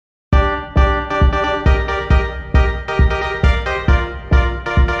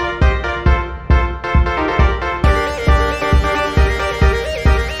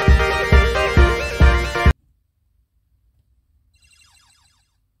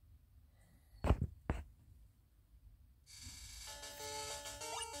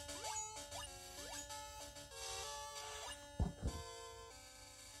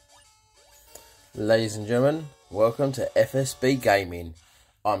Ladies and gentlemen, welcome to FSB Gaming.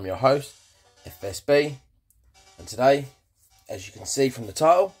 I'm your host, FSB, and today, as you can see from the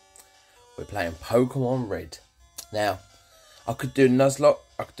title, we're playing Pokemon Red. Now, I could do a Nuzlocke,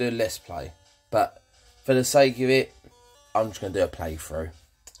 I could do a Let's Play, but for the sake of it, I'm just going to do a playthrough.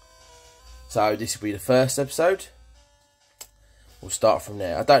 So this will be the first episode. We'll start from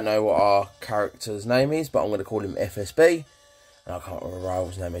there. I don't know what our character's name is, but I'm going to call him FSB, and I can't remember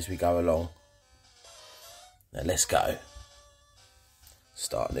Rival's name as we go along. Now let's go.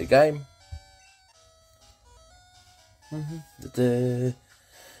 Start a new game.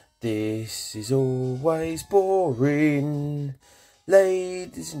 This is always boring.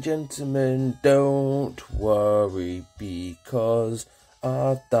 Ladies and gentlemen, don't worry, because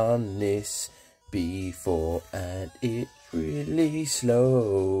I've done this before and it's really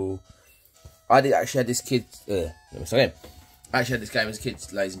slow. I actually had this kid. Let me start again. I actually had this game as a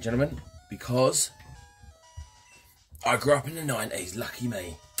kid, ladies and gentlemen, because I grew up in the 90s, lucky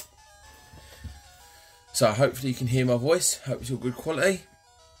me. So hopefully you can hear my voice, hope it's all good quality.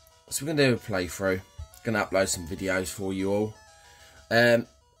 So we're going to do a playthrough, going to upload some videos for you all.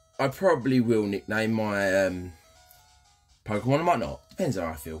 I probably will nickname my Pokemon, I might not, depends how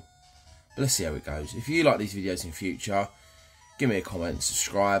I feel. But let's see how it goes. If you like these videos in future, give me a comment,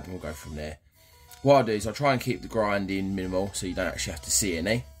 subscribe, and we'll go from there. What I'll do is I'll try and keep the grinding minimal so you don't actually have to see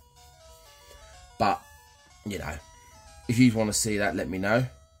any. But, you know, if you want to see that, let me know.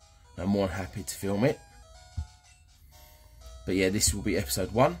 I'm more than happy to film it. But yeah, this will be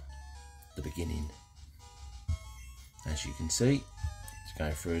episode 1, the beginning. As you can see, it's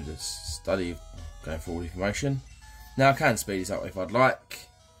going through the study, going through all the information. Now I can speed this up if I'd like,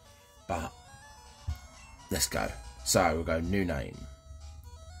 but let's go. So we'll go new name.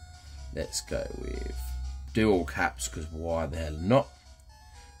 Let's go with, do all caps, because why the hell not?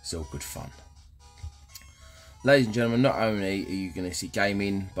 It's all good fun. Ladies and gentlemen, not only are you going to see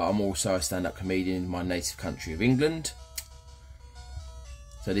gaming, but I'm also a stand-up comedian in my native country of England.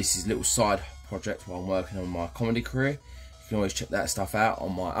 So this is a little side project while I'm working on my comedy career. You can always check that stuff out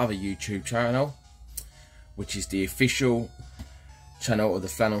on my other YouTube channel, which is the official channel of the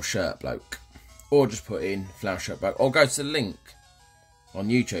Flannel Shirt Bloke. Or just put in Flannel Shirt Bloke, or go to the link on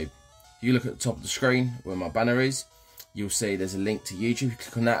YouTube. If you look at the top of the screen where my banner is, you'll see there's a link to YouTube. If you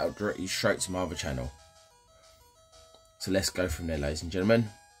click on that, it'll direct you straight to my other channel. So let's go from there, ladies and gentlemen.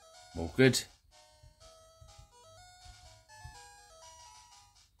 All good.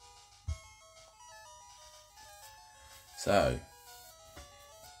 So,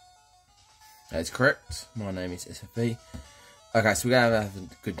 that's correct. My name is FSB. Okay, so we're going to have a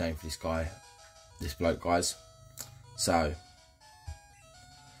good name for this guy, this bloke, guys. So,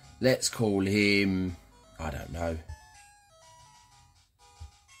 let's call him, I don't know.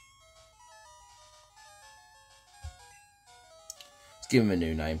 Give him a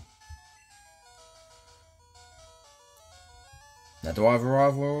new name. Now, do I have a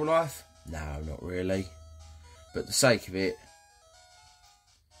rival in real life? No, not really. But for the sake of it,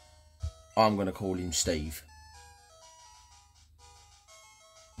 I'm going to call him Steve.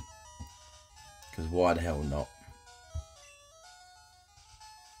 Because why the hell not?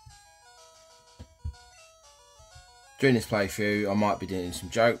 During this playthrough, I might be doing some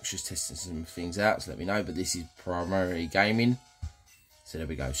jokes, just testing some things out, so let me know. But this is primarily gaming. So there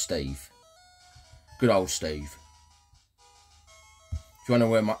we go, Steve. Good old Steve. If you want to know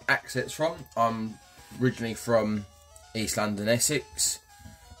where my accent's from, I'm originally from East London, Essex.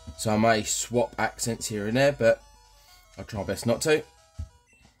 So I may swap accents here and there, but I'll try my best not to.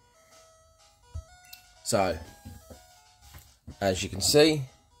 So, as you can see,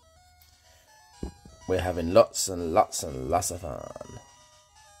 we're having lots and lots and lots of fun.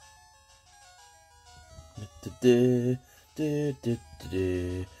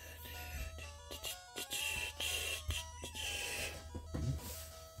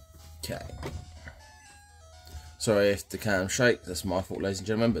 Okay. Sorry if the cam shakes, that's my fault, ladies and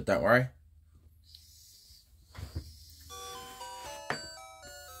gentlemen, but don't worry.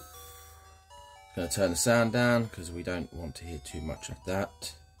 Going to turn the sound down because we don't want to hear too much of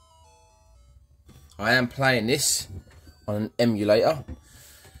that. I am playing this on an emulator.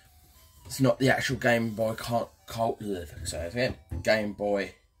 It's not the actual Game Boy Game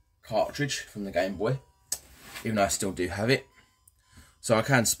Boy cartridge from the Game Boy, even though I still do have it. So I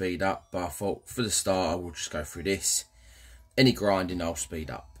can speed up, but I thought for the start I will just go through this. Any grinding I'll speed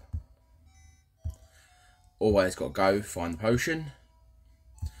up. Always got to go find the potion.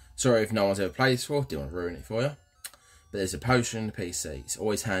 Sorry if no one's ever played this before, didn't want to ruin it for you. But there's a potion in the PC. It's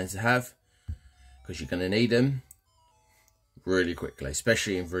always handy to have, because you're going to need them really quickly,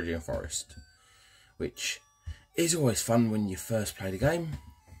 especially in Viridian Forest. which is always fun when you first play the game,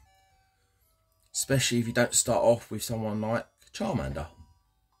 especially if you don't start off with someone like Charmander.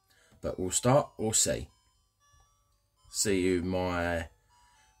 But we'll see who my...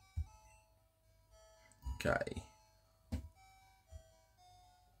 Okay.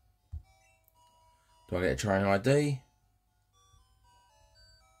 Do I get a train ID?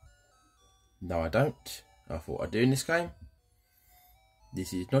 No, I don't. I thought I'd do in this game.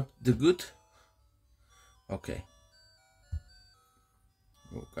 This is not the good. Okay.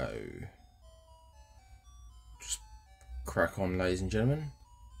 We'll go. Just crack on, ladies and gentlemen.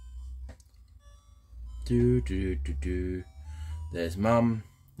 There's Mum.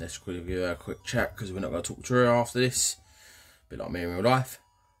 Let's quickly give her a quick chat because we're not going to talk to her after this. A bit like me in real life.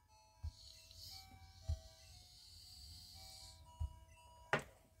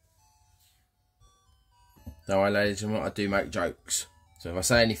 Don't worry, ladies and gentlemen, I do make jokes. So if I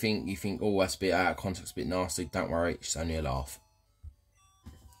say anything you think, oh, that's a bit out of context, a bit nasty, don't worry, it's only a laugh.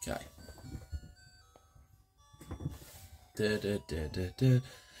 Okay.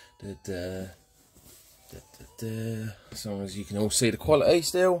 As long as you can all see the quality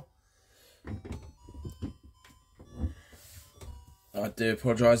still. I do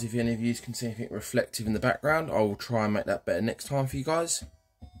apologise if any of you can see anything reflective in the background. I will try and make that better next time for you guys.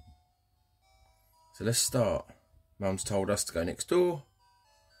 So let's start. Mum's told us to go next door.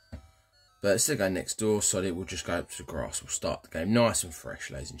 But instead of going next door, sorry, we'll just go up to the grass. We'll start the game nice and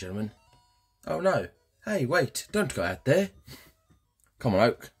fresh, ladies and gentlemen. Oh no. Hey, wait. Don't go out there. Come on,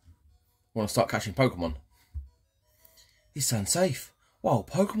 Oak. I want to start catching Pokemon. It's unsafe. Wild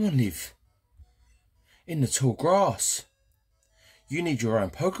Pokemon live in the tall grass. You need your own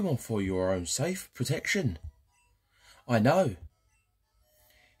Pokemon for your own safe protection. I know.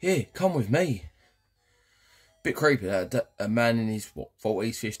 Here, come with me. Bit creepy that a man in his 40s,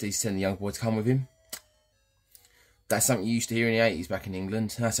 50s telling a young boy to come with him. That's something you used to hear in the 80s back in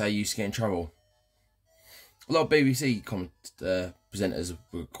England. That's how you used to get in trouble. A lot of BBC presenters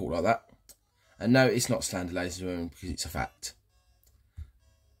were called like that. And no, it's not slander, ladies and gentlemen, because it's a fact.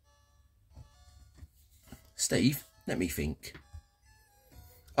 Steve, let me think.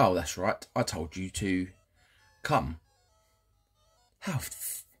 Oh, that's right. I told you to come.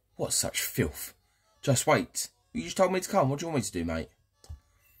 What such filth? Just wait. You just told me to come. What do you want me to do, mate?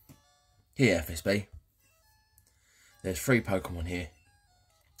 Here, FSB. There's 3 Pokemon here.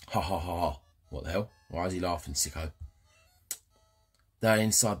 Ha ha ha ha. What the hell? Why is he laughing, sicko? They're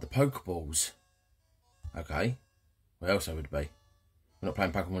inside the Pokeballs. Okay. Where else would it be? We're not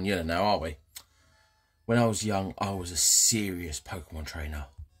playing Pokemon Yellow now, are we? When I was young, I was a serious Pokemon trainer.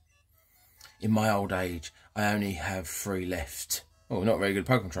 In my old age, I only have 3 left. Oh, not very good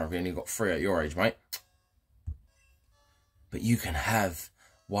Pokemon trainer if you only got 3 at your age, mate. But you can have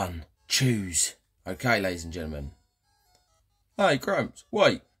 1. Choose. Okay, ladies and gentlemen. Hey, Grumps,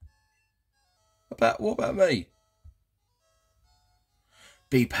 wait. What about me?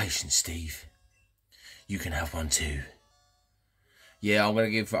 Be patient, Steve. You can have 1 too. Yeah, I'm going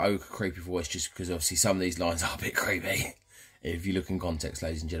to give Oak a creepy voice just because obviously some of these lines are a bit creepy. If you look in context,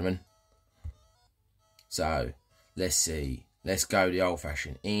 ladies and gentlemen. So, let's see. Let's go the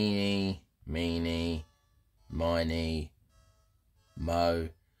old-fashioned. Eeny, meeny, miny, mo.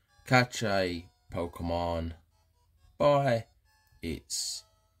 Catch a Pokemon by its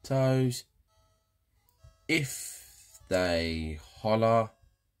toes. If they holler,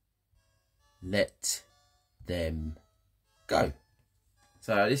 let them go.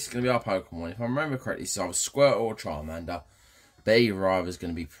 So this is going to be our Pokemon. If I remember correctly, it's either Squirtle or Charmander. But either is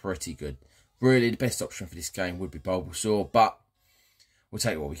going to be pretty good. Really, the best option for this game would be Bulbasaur, but we'll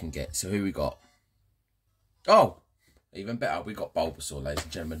take what we can get. So who we got? Oh, even better, we got Bulbasaur, ladies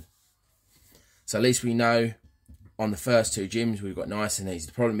and gentlemen. So at least we know on the first 2 gyms we've got nice and easy.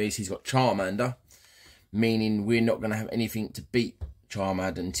 The problem is he's got Charmander, meaning we're not going to have anything to beat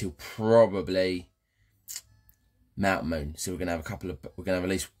Charmander until probably Mountain Moon. So we're going to have at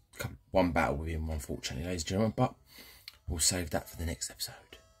least 1 battle with him, unfortunately, ladies and gentlemen. But we'll save that for the next episode.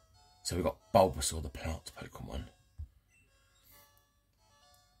 So we've got Bulbasaur, the plant Pokemon.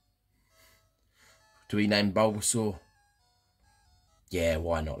 Do we name Bulbasaur? Yeah,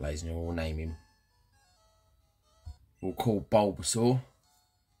 why not, ladies and gentlemen? We'll name him. We'll call Bulbasaur.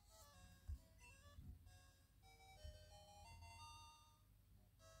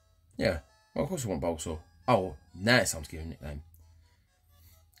 Yeah, well, of course we want Bulbasaur. Oh, now it's time to give him a nickname.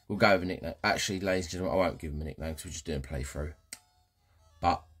 We'll go with a nickname. Actually, ladies and gentlemen, I won't give him a nickname because we're just doing a playthrough.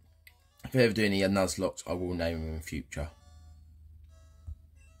 But if we ever do any Nuzlocke, I will name him in future.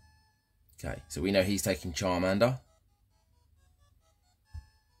 Okay, so we know he's taking Charmander.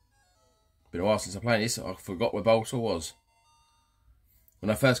 Been a while since I played this. I forgot where Bolter was. When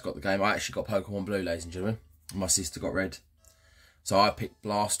I first got the game, I actually got Pokemon Blue, ladies and gentlemen. My sister got Red. So I picked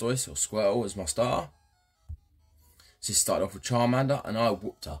Blastoise or Squirtle as my starter. She started off with Charmander and I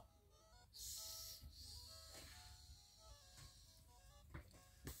whooped her.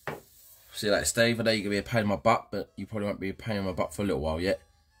 See you later, Steve. I know you're going to be a pain in my butt, but you probably won't be a pain in my butt for a little while yet.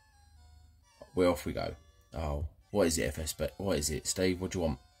 We're off we go. Oh, what is it, FSB? What is it, Steve? What do you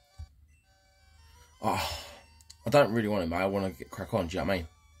want? Oh, I don't really want it, mate. I want to get crack on, do you know what I mean?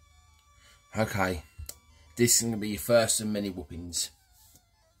 Okay. This is going to be your first of many whoopings.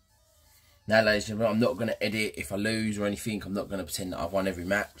 Now, ladies and gentlemen, I'm not going to edit if I lose or anything. I'm not going to pretend that I've won every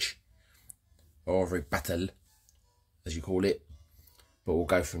match. Or every battle, as you call it. But we'll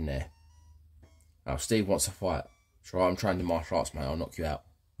go from there. Now, Steve wants to fight. That's right, I'm trained in martial arts, mate. I'll knock you out.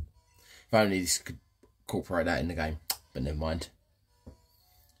 If only this could incorporate that in the game. But never mind.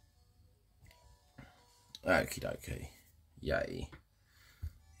 Okie dokie. Yay.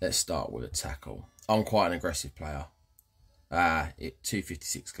 Let's start with a tackle. I'm quite an aggressive player.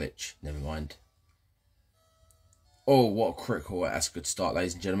 256 glitch. Never mind. Oh, what a critical. That's a good start,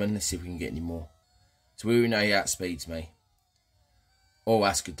 ladies and gentlemen. Let's see if we can get any more. So we know he outspeeds me. Oh,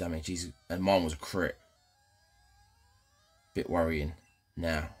 that's good damage. And mine was a crit. Bit worrying.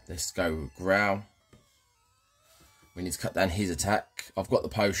 Now, let's go with Growl. We need to cut down his attack. I've got the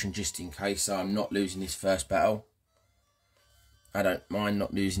potion just in case, so I'm not losing this first battle. I don't mind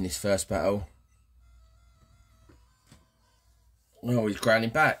not losing this first battle. Oh, he's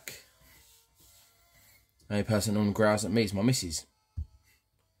growling back. The only person who growls at me is my missus.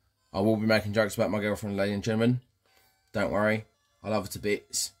 I will be making jokes about my girlfriend, ladies and gentlemen. Don't worry. I love her to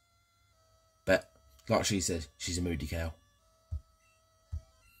bits. But, like she said, she's a moody cow.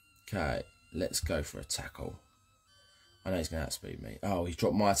 Okay, let's go for a tackle. I know he's going to outspeed me. Oh, he's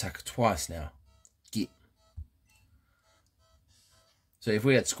dropped my attacker twice now. Get. So if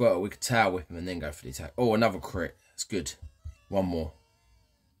we had Squirtle, we could Tail Whip him and then go for the attack. Oh, another crit. That's good. One more.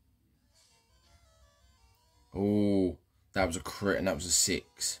 Oh, that was a crit and that was a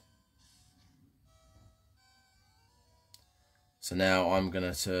 6. So now I'm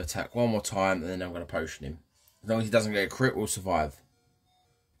going to attack one more time and then I'm going to potion him. As long as he doesn't get a crit, we'll survive.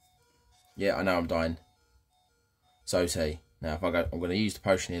 Yeah, I know I'm dying. So is he. Now if I go, I'm going to use the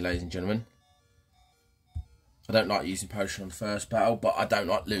potion here, ladies and gentlemen. I don't like using potion on the first battle, but I don't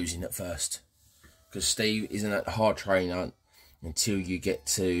like losing at first. Because Steve isn't a hard trainer until you get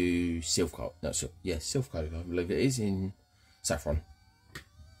to Silph. No, yeah, Silph, I believe it is, in Saffron.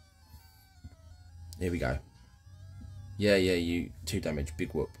 Here we go. Yeah, you 2 damage,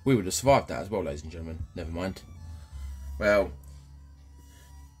 big whoop. We would have survived that as well, ladies and gentlemen. Never mind. Well,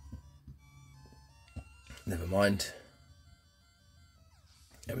 never mind.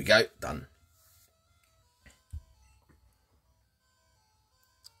 There we go, done.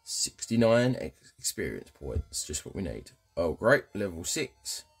 69 experience points, just what we need. Oh, great, level 6.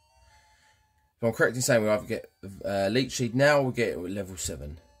 If I'm correct in saying we either get Leech Seed now or we get it with level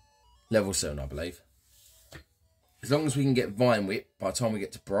 7. Level 7, I believe. As long as we can get Vine Whip by the time we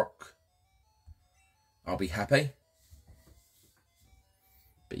get to Brock, I'll be happy.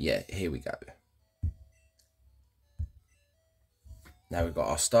 But yeah, here we go. Now we've got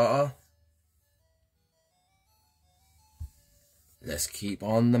our starter. Let's keep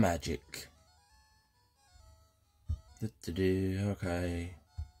on the magic. Okay.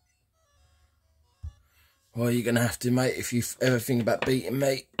 Well, you're going to have to, mate, if you ever think about beating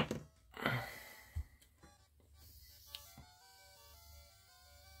me.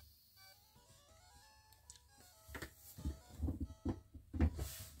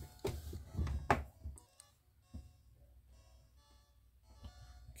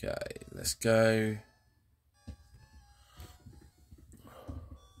 Okay, let's go.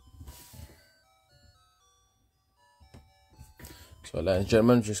 So, ladies and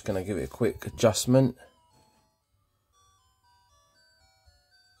gentlemen, just going to give it a quick adjustment.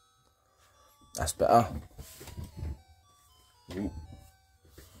 That's better. Ooh.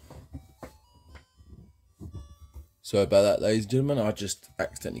 Sorry about that, ladies and gentlemen. I just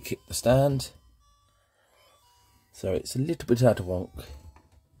accidentally kicked the stand. So it's a little bit out of wonk.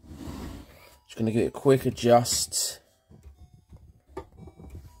 Just going to give it a quick adjust.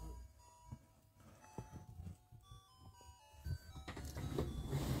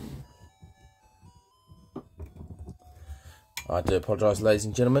 I do apologise, ladies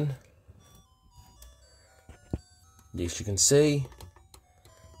and gentlemen. As you can see,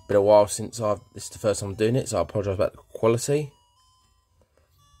 been a while since this is the first time I'm doing it, so I apologise about the quality.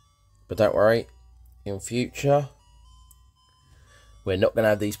 But don't worry, in future, we're not going to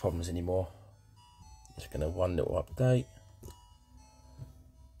have these problems anymore. Just going to one little update.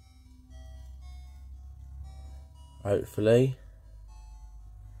 Hopefully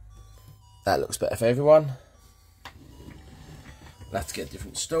that looks better for everyone. I'll have to get a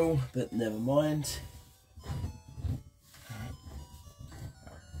different stool, but never mind.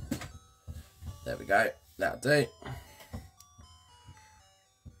 There we go, that'll do.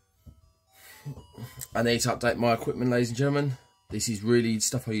 I need to update my equipment, ladies and gentlemen. This is really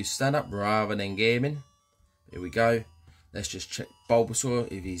stuff I use stand up rather than gaming. Here we go. Let's just check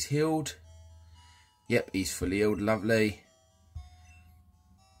Bulbasaur if he's healed. Yep, he's fully healed, lovely.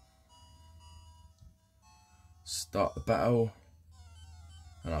 Start the battle.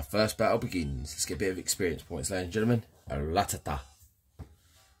 And our first battle begins. Let's get a bit of experience points, ladies and gentlemen. A Rattata.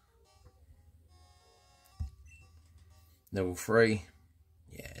 Level 3.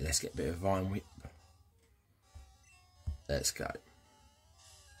 Yeah, let's get a bit of Vine Whip. Let's go.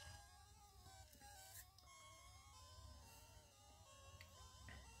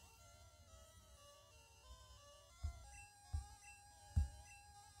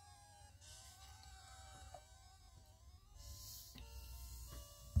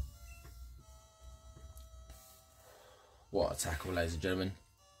 What a tackle, ladies and gentlemen.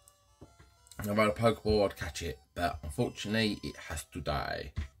 If I had a Pokeball, I'd catch it, but unfortunately, it has to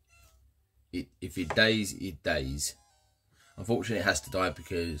die. If it dies, it dies. Unfortunately, it has to die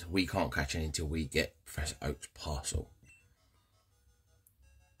because we can't catch it until we get Professor Oak's parcel.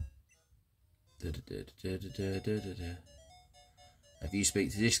 If you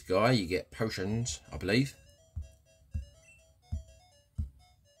speak to this guy, you get potions, I believe.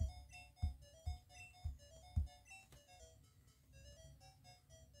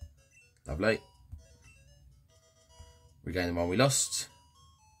 Lovely. Regain the one we lost.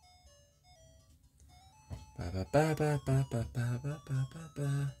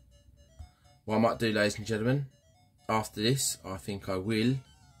 What I might do, ladies and gentlemen, after this, I think I will.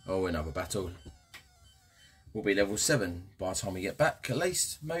 Oh, another battle. We'll be level 7 by the time we get back, at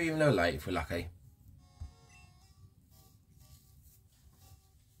least. Maybe even a little late if we're lucky.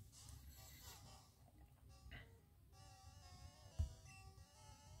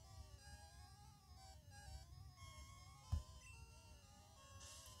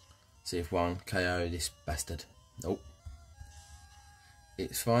 See if one KO this bastard. Nope.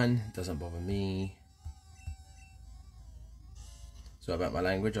 It's fine, it doesn't bother me. So about my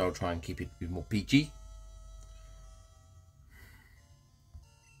language, I'll try and keep it a bit more PG.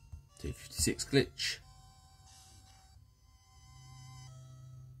 256 glitch.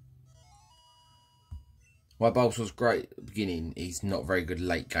 While Bulbasaur's great at the beginning, he's not very good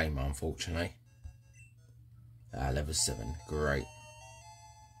late gamer, unfortunately. Level 7, great.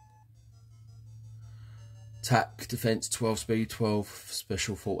 Attack, defense, 12 speed, 12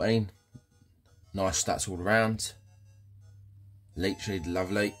 special, 14. Nice stats all around. Leech Seed,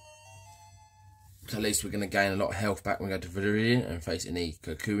 lovely. So at least we're going to gain a lot of health back when we go to Viridian and face any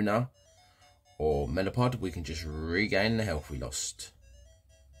Kakuna or Melopod. We can just regain the health we lost.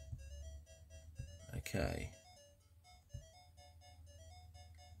 Okay.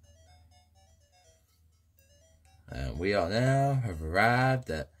 And we are now have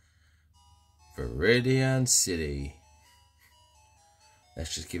arrived at Viridian City.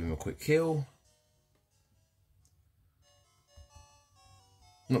 Let's just give him a quick kill.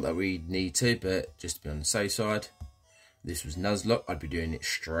 Not that we need to, but just to be on the safe side. If this was Nuzlocke, I'd be doing it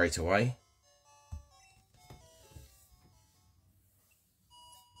straight away.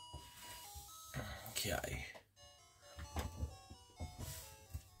 Okay.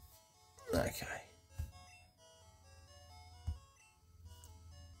 Okay.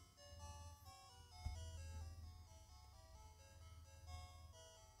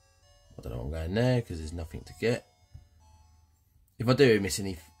 I don't know I'm going there because there's nothing to get. If I do miss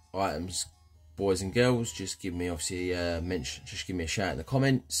any items, boys and girls, just give me obviously just give me a shout in the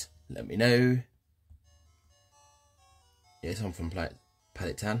comments. Let me know. Yes, I'm from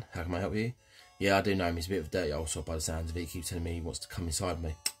Pallet Town. How can I help you? Yeah, I do know him. He's a bit of a dirty old sod by the sounds of it. He keeps telling me he wants to come inside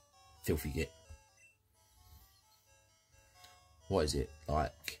me. Filthy git. What is it?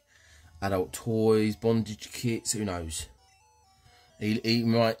 Like adult toys, bondage kits, who knows? He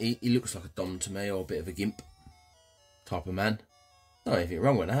looks like a dom to me, or a bit of a gimp type of man. Not anything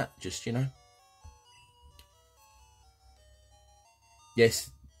wrong with that, just, you know.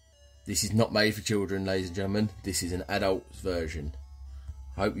 Yes, this is not made for children, ladies and gentlemen. This is an adult version.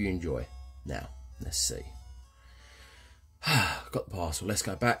 Hope you enjoy. Now, let's see. Got the parcel. Let's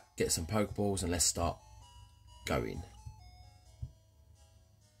go back, get some Pokeballs, and let's start going.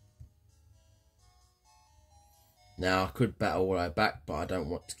 Now I could battle all the way back, but I don't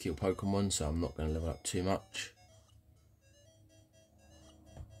want to kill Pokemon, so I'm not going to level up too much.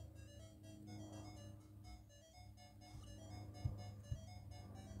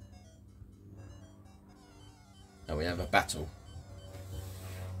 And we have a battle.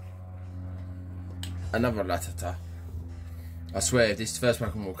 Another Rattata. I swear, if this is the first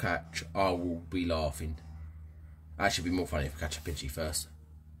Pokemon we'll catch, I will be laughing. Actually, it'd be more funny if I catch a Pidgey first.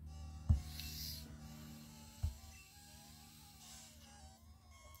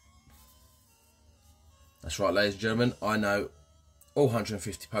 That's right, ladies and gentlemen. I know all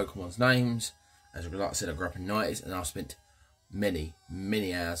 150 Pokemon's names. As like I said, I grew up in the 90s, and I've spent many,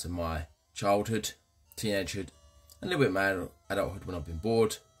 many hours of my childhood, teenagehood, and a little bit of my adulthood when I've been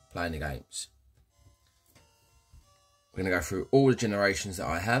bored playing the games. We're going to go through all the generations that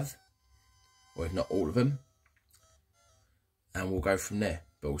I have, or if not all of them, and we'll go from there.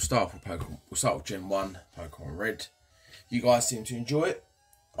 But we'll start with Pokemon. We'll start with Gen 1, Pokemon Red. You guys seem to enjoy it.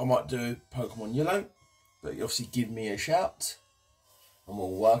 I might do Pokemon Yellow, but you obviously give me a shout, and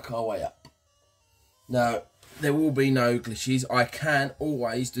we'll work our way up. Now, there will be no glitches. I can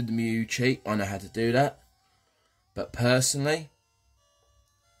always do the Mew cheat. I know how to do that. But personally,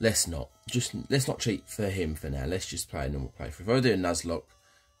 let's not cheat for him for now. Let's just play a normal playthrough. If I do a Nuzlocke,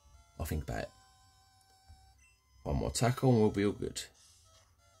 I'll think about it. One more tackle and we'll be all good.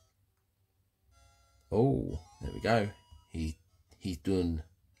 Oh, there we go. He's done.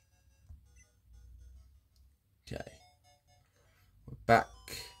 Okay. We're back.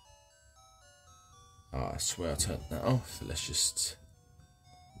 Oh, I swear I turned that off. So let's just.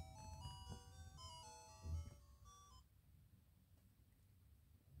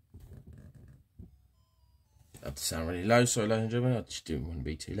 I have to sound really low, sorry ladies and gentlemen, I just didn't want to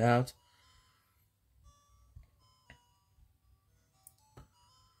be too loud.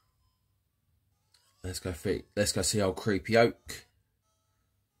 Let's go see old Creepy Oak.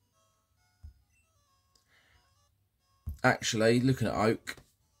 Actually, looking at Oak,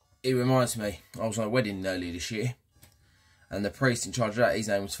 it reminds me, I was on a wedding earlier this year, and the priest in charge of that, his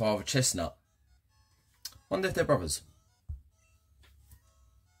name was Father Chestnut. Wonder if they're brothers.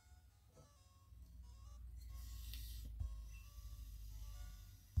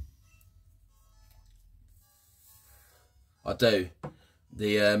 I do.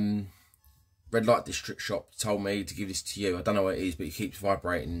 The red light district shop told me to give this to you. I don't know what it is, but it keeps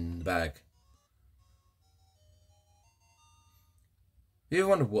vibrating in the bag. You ever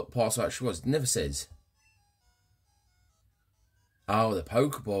wondered what parcel actually was? It never says. Oh, the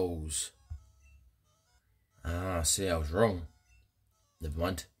Pokeballs. Ah, see, I was wrong. Never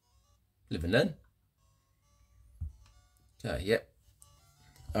mind. Live and learn. Okay, yep.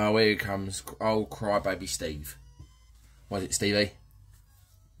 Oh, here he comes. Old crybaby Steve. What is it, Stevie?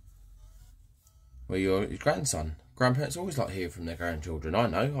 Well, you're his grandson. Grandparents always like hearing from their grandchildren. I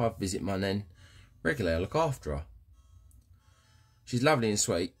know. I visit my nan regularly. I look after her. She's lovely and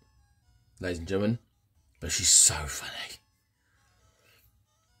sweet, ladies and gentlemen, but she's so funny.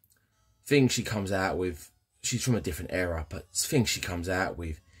 Things she comes out with, she's from a different era, but things she comes out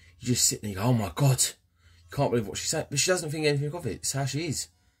with, you just sit there and go, oh my God, you can't believe what she's saying. But she doesn't think anything of it. It's how she is.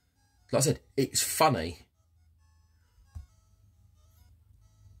 Like I said, it's funny.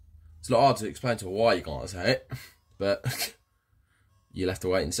 It's a lot hard to explain to her why you can't say it, but you'll have to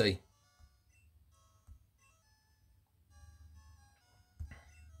wait and see.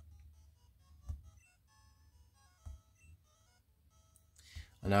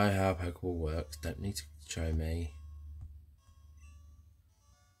 I know how a Pokeball works, don't need to show me.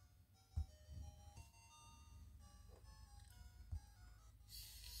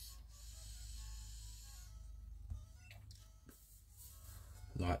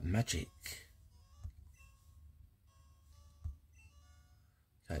 Like magic.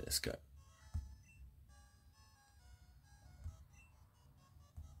 Okay, let's go.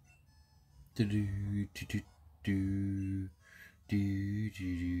 Do do do do do. Do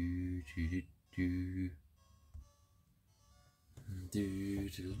do do do do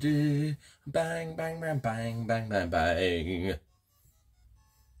do do bang bang bang bang bang bang bang.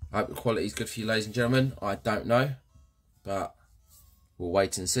 I hope the quality is good for you, ladies and gentlemen. I don't know, but we'll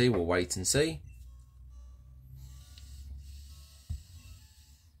wait and see. We'll wait and see.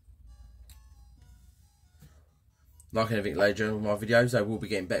 Like anything, ladies and gentlemen, my videos, they will be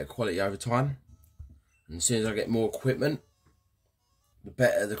getting better quality over time. And as soon as I get more equipment, the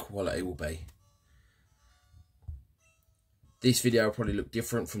better the quality will be. This video will probably look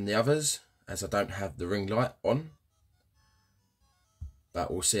different from the others, as I don't have the ring light on.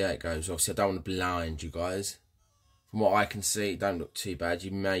 But we'll see how it goes. Obviously, I don't want to blind you guys. From what I can see, it don't look too bad. You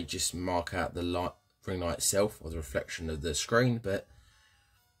may just mark out the light, ring light itself or the reflection of the screen, but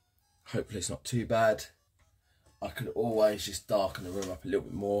hopefully it's not too bad. I could always just darken the room up a little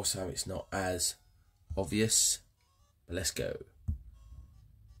bit more so it's not as obvious, but let's go.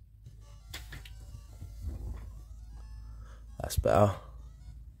 That's better.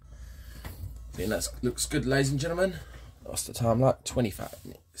 I think that looks good, ladies and gentlemen. What's the time like? 25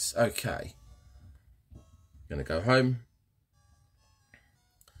 minutes. Okay. Gonna go home.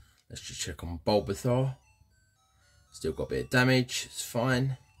 Let's just check on Bulbasaur. Still got a bit of damage, it's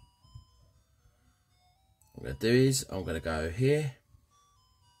fine. What I'm going to do is, I'm going to go here.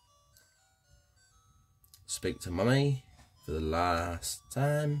 Speak to Mummy for the last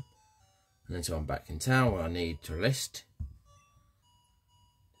time. And until I'm back in town where I need to rest.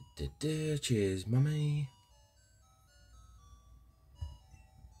 Cheers, Mummy.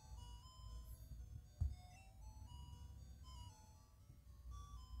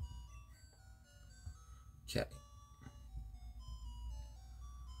 Okay.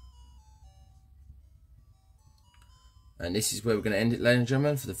 And this is where we're going to end it, ladies and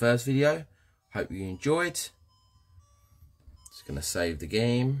gentlemen, for the first video. Hope you enjoyed. Just going to save the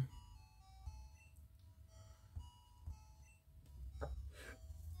game.